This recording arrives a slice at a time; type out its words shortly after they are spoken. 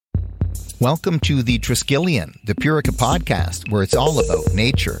Welcome to the Triskelion, the Purica podcast, where it's all about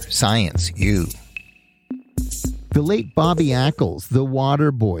nature, science, you. The late Bobby Ackles, the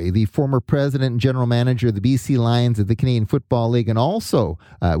water boy, the former president and general manager of the BC Lions of the Canadian Football League, and also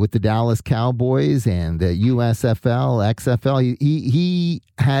with the Dallas Cowboys and the USFL, XFL. He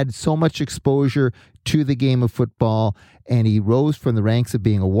had so much exposure to the game of football, and he rose from the ranks of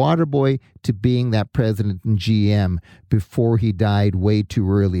being a water boy to being that president and GM before he died way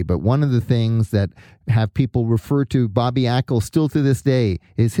too early. But one of the things that have people refer to Bobby Ackles still to this day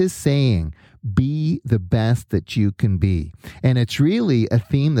is his saying, be the best that you can be. And it's really a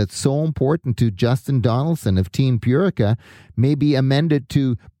theme that's so important to Justin Donaldson of Team Purica, maybe amended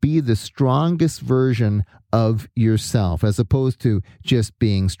to be the strongest version of yourself, as opposed to just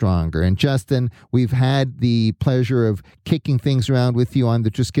being stronger. And Justin, we've had the pleasure of kicking things around with you on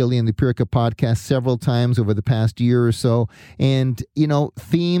the Triskelion, the Purica podcast several times over the past year or so. And, you know,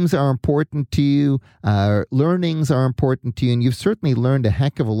 themes are important to you, learnings are important to you, and you've certainly learned a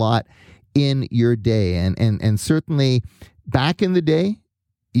heck of a lot in your day. And certainly back in the day,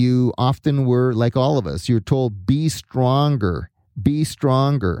 you often were, like all of us, you're told, be stronger,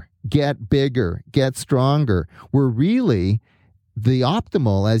 get bigger, get stronger. Where really the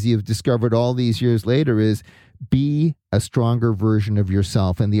optimal, as you've discovered all these years later, is be a stronger version of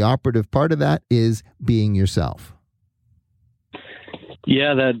yourself. And the operative part of that is being yourself.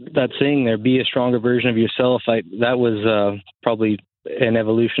 Yeah, that saying there, be a stronger version of yourself. That was probably an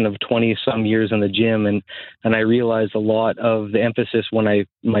evolution of 20 some years in the gym. And I realized a lot of the emphasis when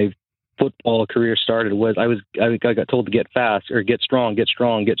my football career started was I got told to get fast or get strong,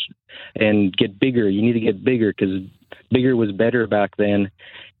 and get bigger. You need to get bigger because bigger was better back then.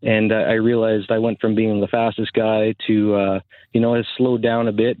 And I realized I went from being the fastest guy to, I slowed down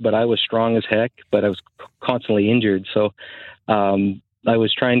a bit, but I was strong as heck, but I was constantly injured. So I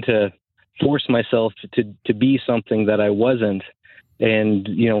was trying to force myself to be something that I wasn't. And,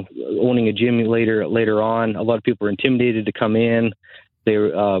 owning a gym later on, a lot of people were intimidated to come in. They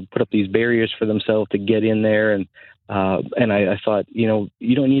put up these barriers for themselves to get in there. And I thought, you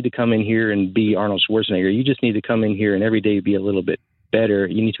don't need to come in here and be Arnold Schwarzenegger. You just need to come in here and every day be a little bit better.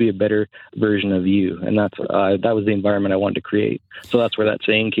 You need to be a better version of you. And that was the environment I wanted to create. So that's where that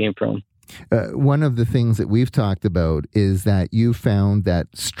saying came from. One of the things that we've talked about is that you found that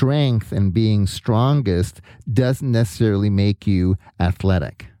strength and being strongest doesn't necessarily make you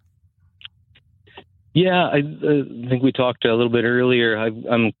athletic. Yeah, I think we talked a little bit earlier.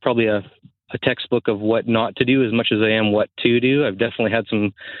 I'm probably a textbook of what not to do as much as I am what to do. I've definitely had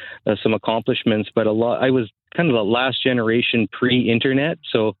some accomplishments, but I was kind of the last generation pre-internet.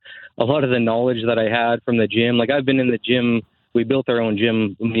 So a lot of the knowledge that I had from the gym, like I've been in the gym. We built our own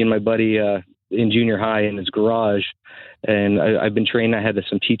gym, me and my buddy, in junior high in his garage. And I've been trained. I had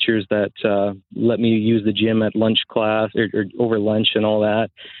some teachers that let me use the gym at lunch class or over lunch and all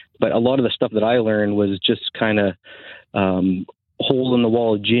that. But a lot of the stuff that I learned was just kind of hole in the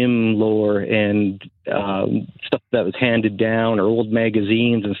wall gym lore and stuff that was handed down or old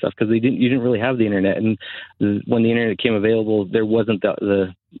magazines and stuff, because you didn't really have the internet. And when the internet came available, there wasn't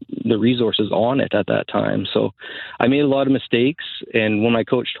the resources on it at that time. So I made a lot of mistakes. And when my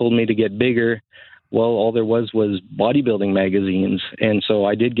coach told me to get bigger, well, all there was bodybuilding magazines. And so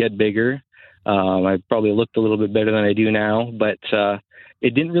I did get bigger. I probably looked a little bit better than I do now, but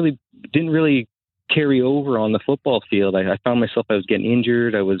it didn't really carry over on the football field. I found myself, I was getting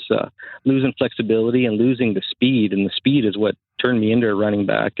injured. I was losing flexibility and losing the speed. And the speed is what turned me into a running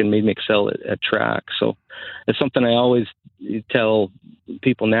back and made me excel at track. So it's something I always tell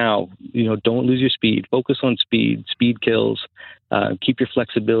people now, don't lose your speed. Focus on speed. Speed kills. Keep your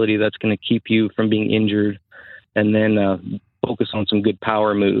flexibility. That's going to keep you from being injured. And then focus on some good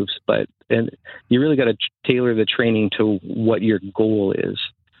power moves. And you really got to tailor the training to what your goal is.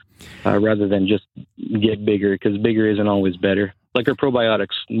 Rather than just get bigger, because bigger isn't always better. Like our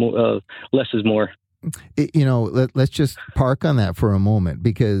probiotics, less is more. Let's just park on that for a moment,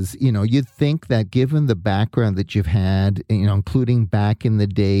 because, you'd think that given the background that you've had, including back in the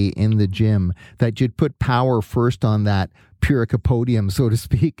day in the gym, that you'd put power first on that Purica podium, so to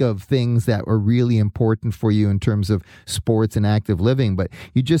speak, of things that were really important for you in terms of sports and active living. But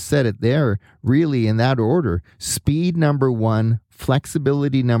you just said it there, really in that order: speed number one,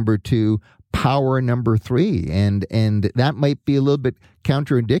 flexibility number two, power number three. And that might be a little bit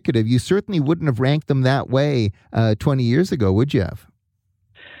counterindicative. You certainly wouldn't have ranked them that way 20 years ago, would you have?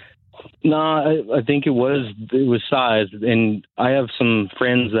 No, I think it was size. And I have some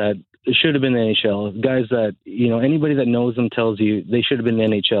friends that should have been the NHL. Guys that, anybody that knows them tells you they should have been the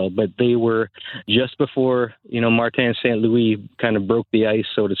NHL, but they were just before, Martin St. Louis kind of broke the ice,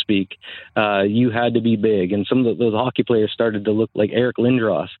 so to speak. You had to be big. And some of those hockey players started to look like Eric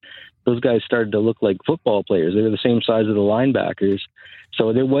Lindros. Those guys started to look like football players. They were the same size as the linebackers.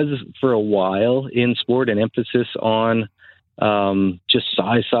 So there was, for a while in sport, an emphasis on just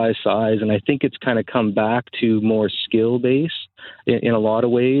size. And I think it's kind of come back to more skill base in a lot of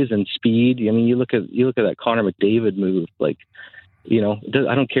ways, and speed. I mean, you look at that Connor McDavid move. Like, I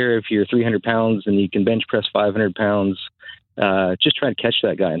don't care if you're 300 pounds and you can bench press 500 pounds. Just try to catch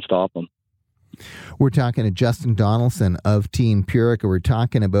that guy and stop him. We're talking to Justin Donaldson of Team Purica. We're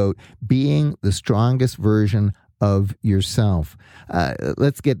talking about being the strongest version of yourself.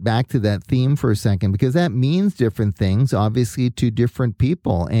 Let's get back to that theme for a second, because that means different things, obviously, to different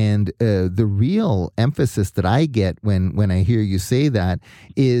people. And the real emphasis that I get when I hear you say that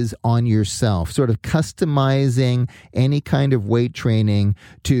is on yourself, sort of customizing any kind of weight training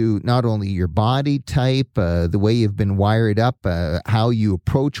to not only your body type, the way you've been wired up, how you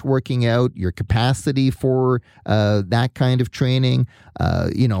approach working out, your capacity for that kind of training,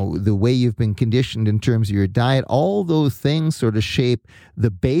 the way you've been conditioned in terms of your diet. All those things sort of shape the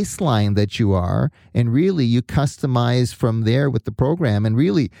baseline that you are, and really you customize from there with the program. And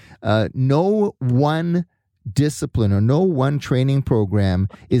really, no one discipline or no one training program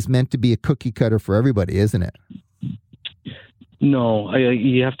is meant to be a cookie cutter for everybody, isn't it? No,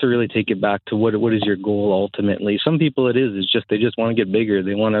 you have to really take it back to what is your goal ultimately. Some people they just want to get bigger.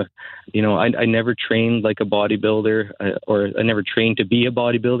 They want to, I never trained like a bodybuilder, or I never trained to be a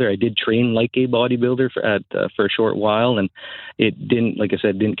bodybuilder. I did train like a bodybuilder for a short while, and it didn't, like I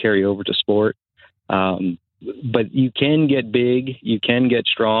said, didn't carry over to sport. But you can get big, you can get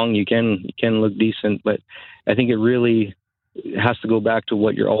strong, you can look decent, but I think it really has to go back to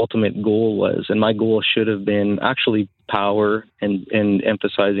what your ultimate goal was. And my goal should have been actually power and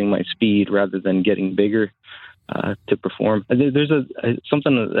emphasizing my speed rather than getting bigger to perform. There's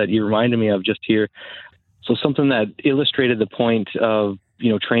something that you reminded me of just here. So something that illustrated the point of,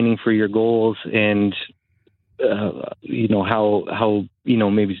 training for your goals, and how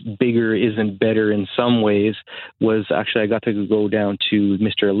maybe bigger isn't better in some ways, was actually I got to go down to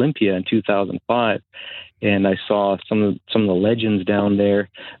Mr. Olympia in 2005. And I saw some of the legends down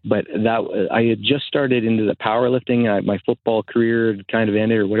there, but I had just started into the powerlifting. My football career had kind of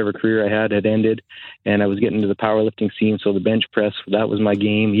ended, or whatever career I had ended, and I was getting into the powerlifting scene. So the bench press, that was my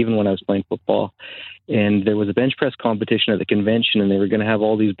game, even when I was playing football. And there was a bench press competition at the convention, and they were going to have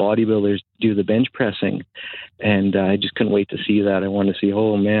all these bodybuilders do the bench pressing. And I just couldn't wait to see that. I wanted to see,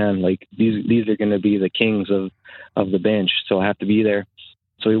 oh man, like these are going to be the kings of the bench. So I have to be there.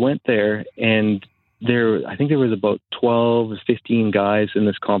 So we went there, and I think there was about 12, 15 guys in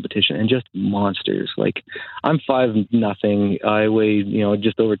this competition, and just monsters. Like, I'm 5'0". I weighed,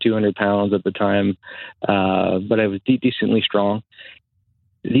 just over 200 pounds at the time, but I was decently strong.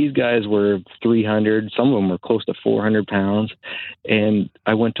 These guys were 300. Some of them were close to 400 pounds. And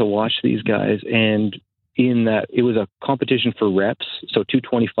I went to watch these guys, and in that, it was a competition for reps, so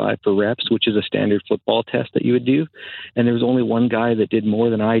 225 for reps, which is a standard football test that you would do. And there was only one guy that did more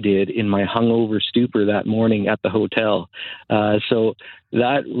than I did in my hungover stupor that morning at the hotel. So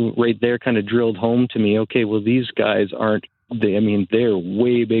that right there kind of drilled home to me, okay, well, these guys they're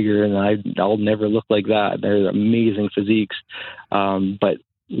way bigger, and I'll never look like that. They're amazing physiques. But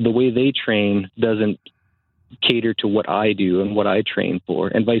the way they train doesn't cater to what I do and what I train for,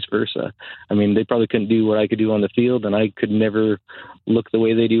 and vice versa. I mean, they probably couldn't do what I could do on the field, and I could never look the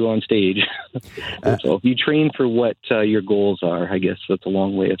way they do on stage. So if you train for what your goals are, I guess that's a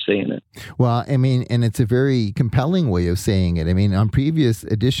long way of saying it. Well, I mean, and it's a very compelling way of saying it. I mean, on previous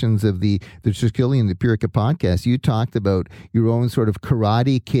editions of the Triskelion, the Purica podcast, you talked about your own sort of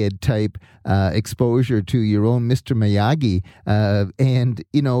Karate Kid type exposure to your own Mr. Miyagi. And,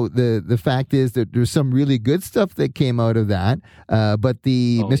 the fact is that there's some really good stuff that came out of that. But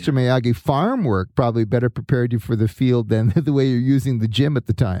Mr. Miyagi farm work probably better prepared you for the field than the way you're using the gym at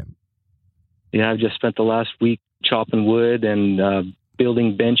the time. Yeah, I've just spent the last week chopping wood and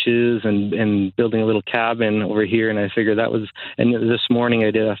building benches and building a little cabin over here. And I figured and this morning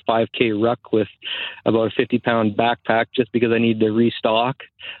I did a 5K ruck with about a 50-pound backpack just because I needed to restock.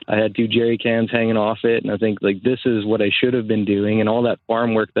 I had 2 jerry cans hanging off it. And I think, like, this is what I should have been doing. And all that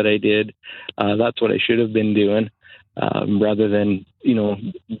farm work that I did, that's what I should have been doing. Rather than,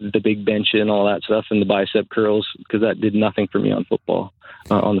 the big bench and all that stuff and the bicep curls, because that did nothing for me on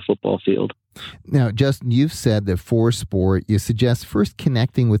the football field. Now, Justin, you've said that for sport, you suggest first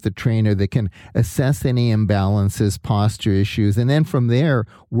connecting with the trainer that can assess any imbalances, posture issues, and then from there,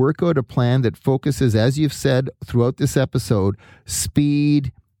 work out a plan that focuses, as you've said throughout this episode,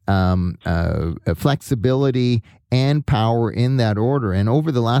 speed, flexibility, and power in that order. And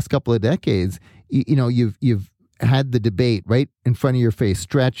over the last couple of decades, you've had the debate right in front of your face: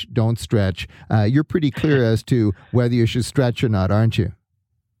 stretch, don't stretch. You're pretty clear as to whether you should stretch or not, aren't you?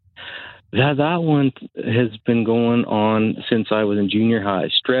 That one has been going on since I was in junior high.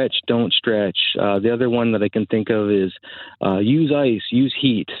 Stretch, don't stretch. The other one that I can think of is use ice, use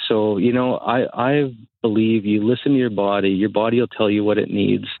heat. So, I believe you listen to your body will tell you what it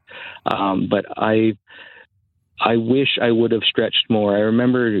needs. But I wish I would have stretched more. I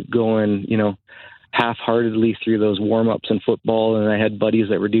remember going, half-heartedly through those warm-ups in football, and I had buddies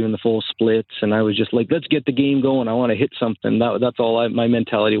that were doing the full splits, and I was just like, let's get the game going. I want to hit something. That's all my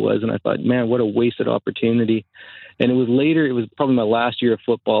mentality was, and I thought, man, what a wasted opportunity. And it was probably my last year of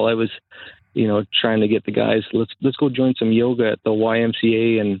football. I was, trying to get the guys, let's go join some yoga at the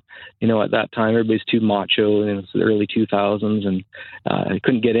YMCA, and, at that time, everybody's too macho, and it's the early 2000s, and I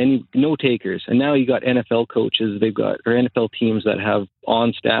couldn't get no takers. And now you got NFL coaches, or NFL teams that have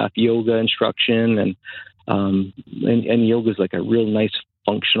on-staff yoga instruction, and yoga is like a real nice,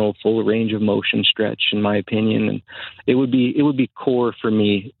 functional, full range of motion stretch, in my opinion. And it would be core for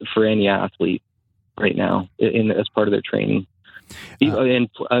me, for any athlete right now, as part of their training. And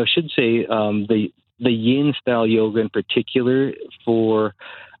I should say the yin style yoga in particular for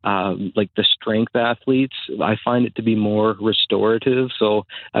like the strength athletes, I find it to be more restorative. So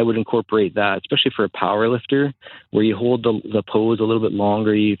I would incorporate that, especially for a power lifter, where you hold the pose a little bit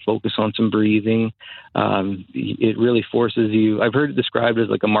longer, you focus on some breathing. It really forces you. I've heard it described as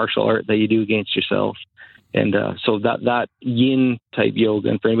like a martial art that you do against yourself. And so that yin type yoga,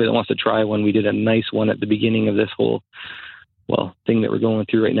 and for anybody that wants to try one, we did a nice one at the beginning of this whole thing that we're going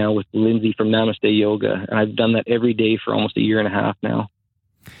through right now with Lindsay from Namaste Yoga. And I've done that every day for almost a year and a half now.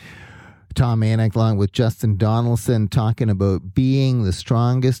 Tom Anik along with Justin Donaldson talking about being the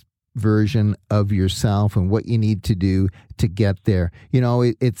strongest version of yourself and what you need to do to get there.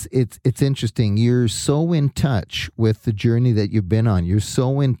 It's interesting. You're so in touch with the journey that you've been on. You're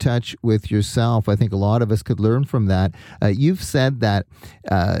so in touch with yourself. I think a lot of us could learn from that. You've said that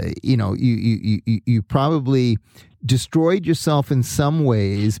you probably destroyed yourself in some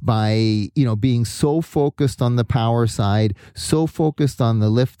ways by, being so focused on the power side, so focused on the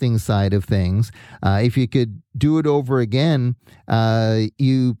lifting side of things. If you could do it over again,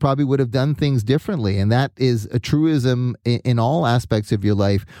 you probably would have done things differently. And that is a truism in all aspects of your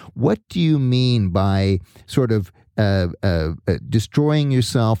life. What do you mean by sort of destroying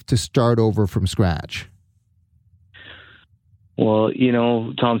yourself to start over from scratch? Well,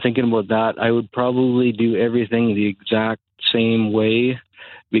 Tom, thinking about that, I would probably do everything the exact same way,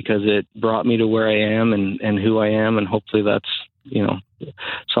 because it brought me to where I am and who I am. And hopefully that's,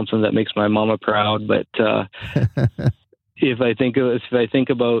 something that makes my mama proud. But if I think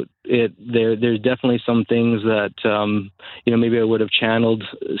about it, there's definitely some things that, maybe I would have channeled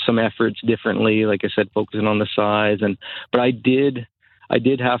some efforts differently. Like I said, focusing on the size, but I did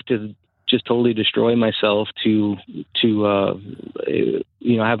have to just totally destroy myself to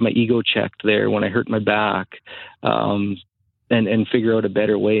have my ego checked there when I hurt my back, and figure out a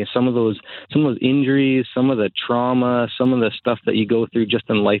better way. Some of those injuries, some of the trauma, some of the stuff that you go through just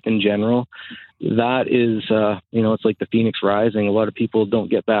in life in general, that is, it's like the Phoenix Rising. A lot of people don't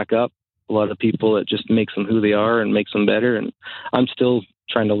get back up. A lot of people, it just makes them who they are and makes them better. And I'm still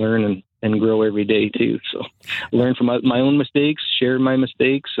trying to learn and grow every day too. So learn from my own mistakes, share my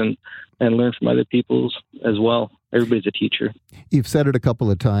mistakes, and learn from other people's as well. Everybody's a teacher. You've said it a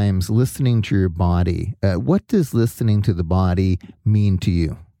couple of times, listening to your body. What does listening to the body mean to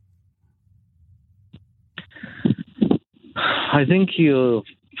you? I think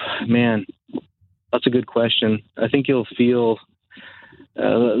that's a good question. I think you'll feel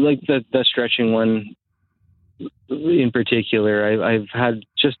like that stretching one in particular. I've had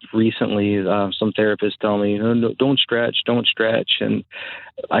just recently some therapists tell me, no, don't stretch, and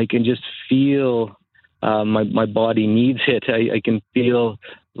I can just feel my body needs it. I can feel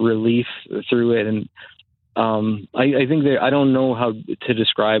relief through it, and I think I don't know how to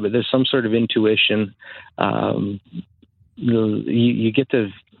describe it. There's some sort of intuition. You get to.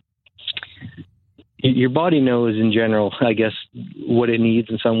 Your body knows in general, I guess, what it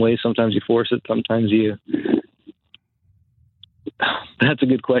needs in some ways. Sometimes you force it. Sometimes you. That's a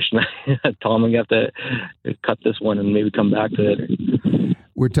good question, Tom. I'm going to have to cut this one and maybe come back to it.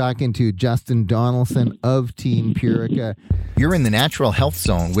 We're talking to Justin Donaldson of Team Purica. You're in the Natural Health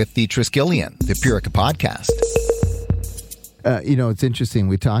Zone with the Triskelion, the Purica podcast. It's interesting.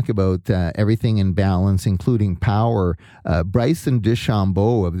 We talk about everything in balance, including power. Bryson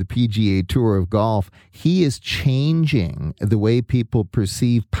DeChambeau of the PGA Tour of Golf, he is changing the way people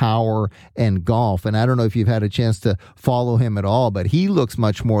perceive power and golf. And I don't know if you've had a chance to follow him at all, but he looks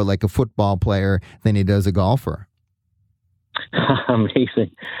much more like a football player than he does a golfer.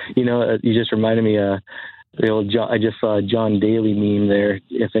 Amazing. You just reminded me the old John, I just saw a John Daly meme there.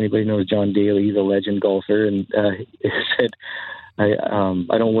 If anybody knows John Daly, he's a legend golfer, and he said,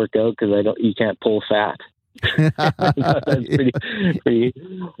 "I don't work out because you can't pull fat." That's pretty.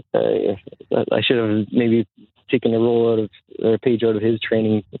 I should have maybe taken a page out of his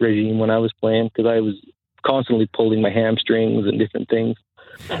training regime when I was playing, because I was constantly pulling my hamstrings and different things.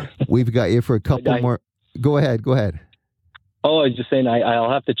 We've got you for a couple more. Go ahead. Oh, I was just saying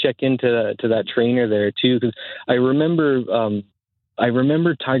I'll have to check into that trainer there too, because I remember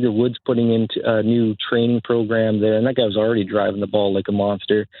Tiger Woods putting into a new training program there, and that guy was already driving the ball like a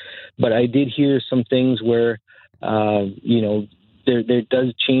monster. But I did hear some things where there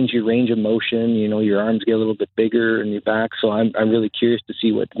does change your range of motion. Your arms get a little bit bigger and your back. So I'm really curious to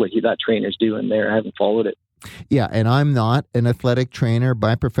see what that trainer's doing there. I haven't followed it. Yeah, and I'm not an athletic trainer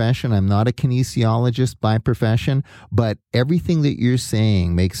by profession. I'm not a kinesiologist by profession, but everything that you're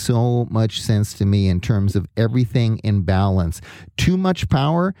saying makes so much sense to me in terms of everything in balance. Too much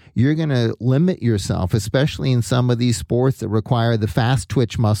power, you're going to limit yourself, especially in some of these sports that require the fast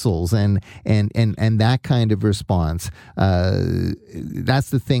twitch muscles and that kind of response. That's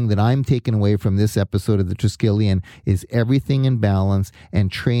the thing that I'm taking away from this episode of the Triskelion, is everything in balance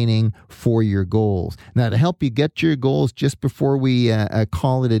and training for your goals. Now, to help you get your goals, just before we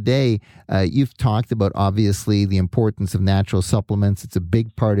call it a day, you've talked about obviously the importance of natural supplements. It's a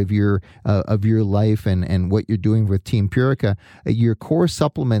big part of your life and what you're doing with Team Purica. Your core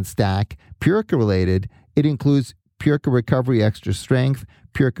supplement stack, Purica related, it includes Purica Recovery Extra Strength,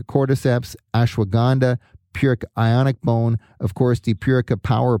 Purica Cordyceps, Ashwagandha, Purica Ionic Bone, of course, the Purica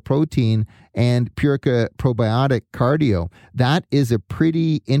Power Protein, and Purica Probiotic Cardio. That is a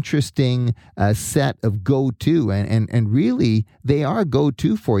pretty interesting set of go-to, and really, they are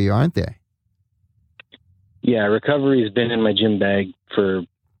go-to for you, aren't they? Yeah, recovery has been in my gym bag for,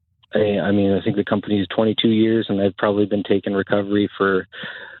 I think the company is 22 years, and I've probably been taking recovery for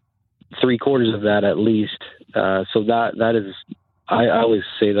 3/4 of that at least. So that is... I always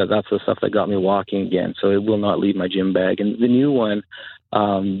say that that's the stuff that got me walking again, so it will not leave my gym bag. And the new one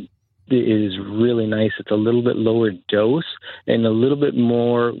is really nice. It's a little bit lower dose and a little bit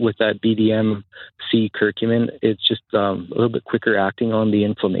more with that BDMC curcumin. It's just a little bit quicker acting on the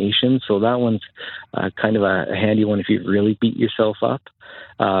inflammation. So that one's kind of a handy one if you really beat yourself up.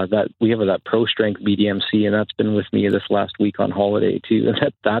 That we have that Pro Strength BDMC, and that's been with me this last week on holiday too.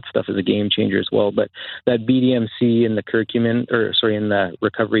 And that stuff is a game changer as well. But that BDMC and the curcumin, in the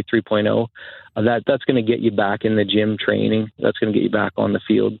Recovery 3.0, that's going to get you back in the gym training. That's going to get you back on the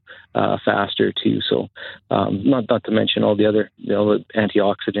field faster too. So not to mention all the other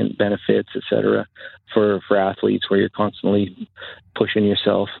antioxidant benefits, etc. for athletes, where you're constantly pushing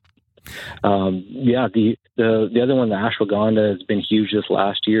yourself. The other one, the ashwagandha, has been huge this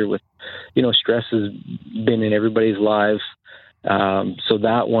last year. With stress has been in everybody's lives, so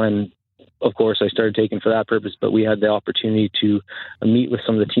that one, of course, I started taking for that purpose. But we had the opportunity to meet with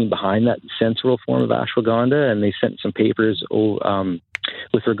some of the team behind that sensory form of ashwagandha, and they sent some papers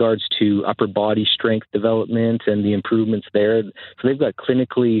with regards to upper body strength development and the improvements there. So they've got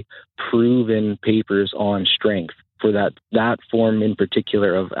clinically proven papers on strength for that form in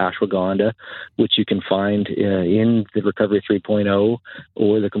particular of ashwagandha, which you can find in the Recovery 3.0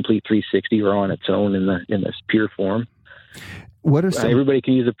 or the Complete 360, or on its own in this pure form. What are some... everybody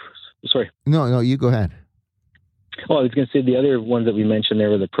can use it? Sorry. No, you go ahead. Well, I was going to say the other ones that we mentioned there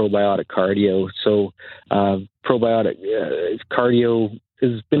were the probiotic cardio. So probiotic cardio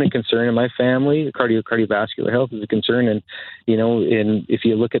has been a concern in my family. Cardiovascular health is a concern, and if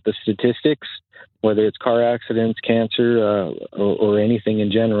you look at the statistics, whether it's car accidents, cancer, or anything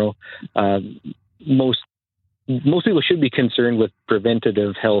in general, most people should be concerned with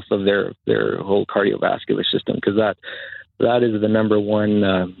preventative health of their whole cardiovascular system, because that is the number one,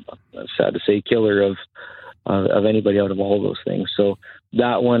 sad to say, killer of anybody out of all those things. So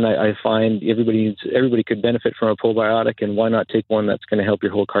that one, I find everybody could benefit from a probiotic, and why not take one that's going to help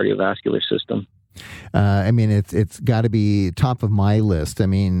your whole cardiovascular system? I mean, it's got to be top of my list. I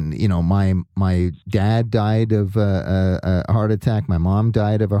mean, you know, my dad died of a heart attack. My mom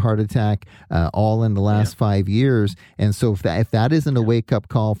died of a heart attack, all in the last 5 years. And so if that isn't a wake-up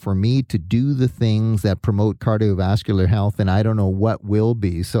call for me to do the things that promote cardiovascular health, then I don't know what will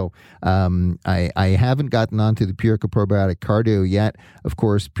be. So I haven't gotten onto the Purica Probiotic Cardio yet. Of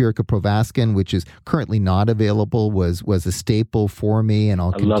course, Purica Provaskin, which is currently not available, was a staple for me, and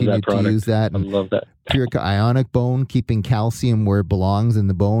I'll continue to use that. I love that. Purica Ionic Bone, keeping calcium where it belongs in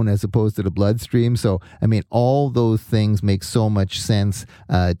the bone as opposed to the bloodstream. So, I mean, all those things make so much sense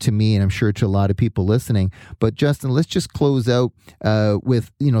to me, and I'm sure to a lot of people listening. But Justin, let's just close out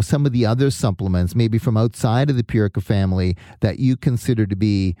with, you know, some of the other supplements, maybe from outside of the Purica family, that you consider to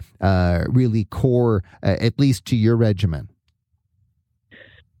be really core, at least to your regimen.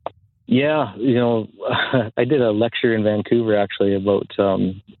 Yeah, you know, I did a lecture in Vancouver actually about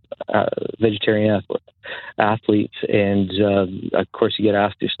vegetarian athletes, and of course you get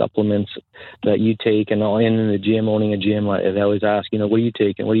asked your supplements that you take, and in the gym, owning a gym, they always ask, you know, what are you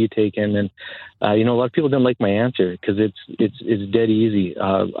taking? And you know, a lot of people don't like my answer because it's dead easy.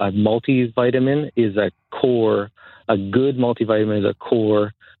 A multivitamin is a core. A good multivitamin is a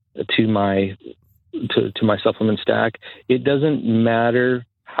core to my supplement stack. It doesn't matter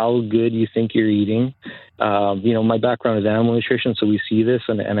how good you think you're eating. You know, my background is animal nutrition, so we see this,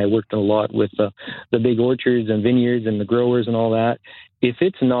 and I worked a lot with the big orchards and vineyards and the growers and all that. If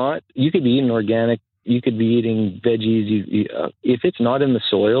it's not, you could be eating organic, you could be eating veggies. If it's not in the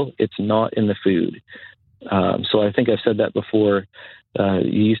soil, it's not in the food. So I think I've said that before.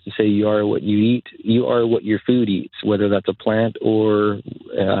 You used to say you are what you eat. You are what your food eats, whether that's a plant or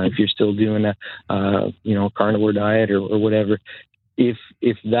if you're still doing a carnivore diet or whatever. If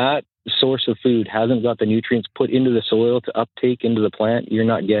that source of food hasn't got the nutrients put into the soil to uptake into the plant, you're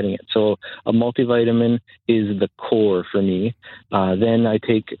not getting it. So a multivitamin is the core for me. Then I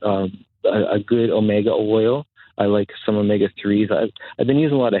take a good omega oil. I like some omega-3s. I've been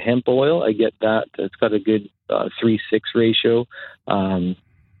using a lot of hemp oil. I get that. It's got a good 3-6 ratio. I'll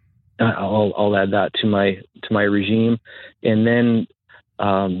add that to my regime. And then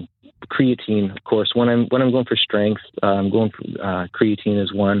creatine, of course. When I'm going for strength, creatine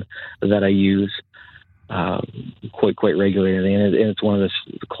is one that I use quite regularly, and it's one of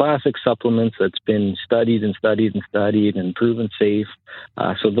the classic supplements that's been studied and proven safe.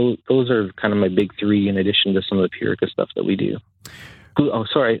 So those are kind of my big three, in addition to some of the Purica stuff that we do. Oh,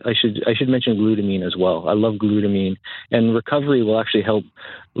 sorry, I should mention glutamine as well. I love glutamine, and recovery will actually help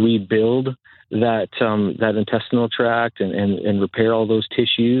rebuild that intestinal tract and repair all those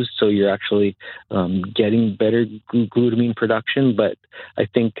tissues. So you're actually getting better glutamine production. But I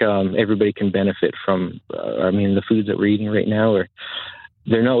think everybody can benefit from. The foods that we're eating right now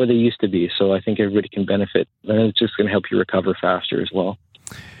they're not what they used to be. So I think everybody can benefit, and it's just going to help you recover faster as well.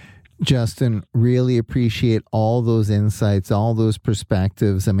 Justin, really appreciate all those insights, all those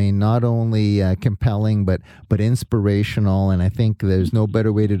perspectives. I mean, not only compelling, but inspirational. And I think there's no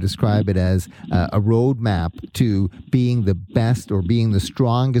better way to describe it as a roadmap to being the best or being the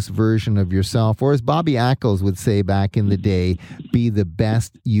strongest version of yourself. Or as Bobby Ackles would say back in the day, be the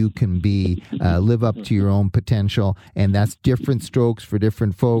best you can be, live up to your own potential. And that's different strokes for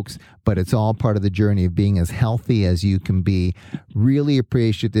different folks, but it's all part of the journey of being as healthy as you can be. Really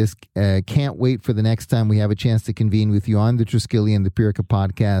appreciate this. Can't wait for the next time we have a chance to convene with you on the Triskelion, the Purica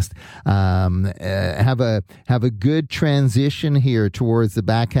podcast. Have a good transition here towards the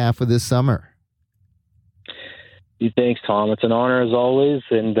back half of this summer. Thanks, Tom. It's an honor as always,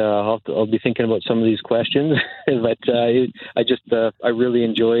 and I'll be thinking about some of these questions. But I really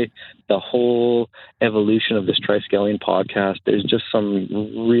enjoy the whole evolution of this Triskelion podcast. There's just some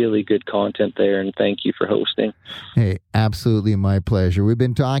really good content there, and thank you for hosting. Hey, absolutely my pleasure. We've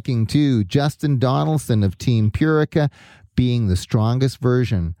been talking to Justin Donaldson of Team Purica, being the strongest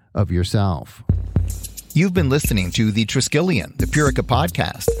version of yourself. You've been listening to the Triskelion, the Purica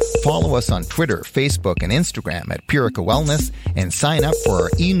podcast. Follow us on Twitter, Facebook, and Instagram at Purica Wellness, and sign up for our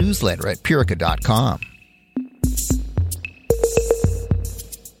e-newsletter at Purica.com.